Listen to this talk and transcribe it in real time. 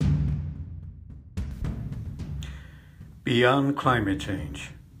Beyond climate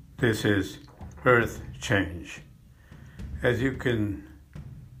change, this is earth change. As you can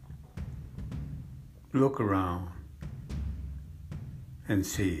look around and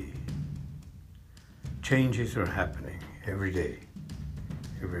see, changes are happening every day,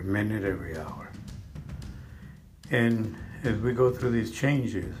 every minute, every hour. And as we go through these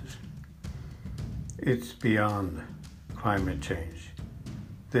changes, it's beyond climate change.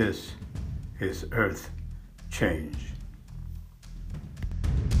 This is earth change.